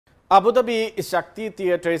Abu Dhabi ശക്തി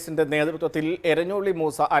തിയേറ്റേഴ്സിന്റെ നേതൃത്വത്തിൽ എരഞ്ഞോളി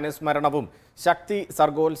മൂസ അനുസ്മരണവും ശക്തി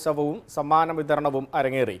സർഗോത്സവവും സമ്മാന വിതരണവും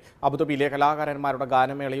അരങ്ങേറി. അബുദാബിയിലെ കലാകാരന്മാരുടെ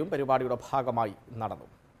ഗാനമേളയും പരിപാടിയുടെ ഭാഗമായി നടന്നു.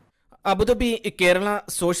 അബുദാബി കേരള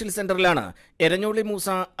സോഷ്യൽ സെന്ററിലാണ് എരഞ്ഞോളി മൂസ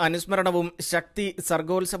അനുസ്മരണവും ശക്തി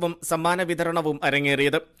സർഗോത്സവം സമ്മാന വിതരണവും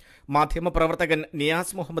അരങ്ങേറിയത്. മാധ്യമപ്രവർത്തകൻ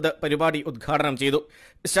നിയാസ് മുഹമ്മദ് പരിപാടി ഉദ്ഘാടനം ചെയ്തു.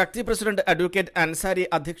 ശക്തി പ്രസിഡന്റ് അഡ്വക്കേറ്റ് അൻസാരി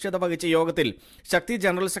അധ്യക്ഷത വഹിച്ച യോഗത്തിൽ ശക്തി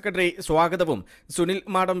ജനറൽ സെക്രട്ടറി സ്വാഗതവും സുനിൽ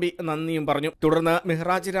മാടമ്പി നന്ദിയും പറഞ്ഞു. തുടർന്ന്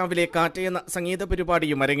മിഹ്റാജ് രാവിലെ കാറ്റയെന്ന സംഗീത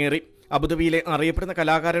പരിപാടിയും അരങ്ങേറി. അബുദാബിയിലെ അറിയപ്പെടുന്ന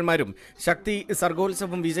കലാകാരന്മാരും ശക്തി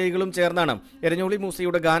സർഗോത്സവം വിജയികളും ചേർന്നാണ് എരഞ്ഞോളി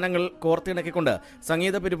മൂസയുടെ ഗാനങ്ങൾ കോർത്തിണക്കിക്കൊണ്ട്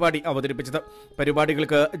സംഗീത പരിപാടി അവതരിപ്പിച്ചത്.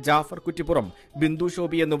 പരിപാടികൾക്ക് ജാഫർ കുറ്റിപ്പുറം, ബിന്ദു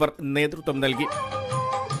ശോഭി എന്നിവർ നേതൃത്വം നൽകി.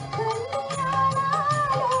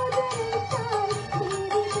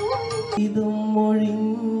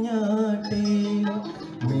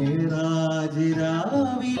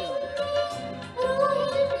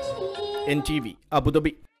 NTV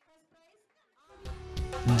Abu Dhabi.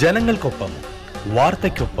 ജനങ്ങൾക്കൊപ്പം,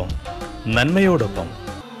 വാർത്തയ്ക്കൊപ്പം, നന്മയോടൊപ്പം.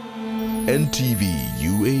 NTV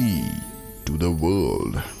UAE to the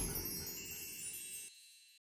world.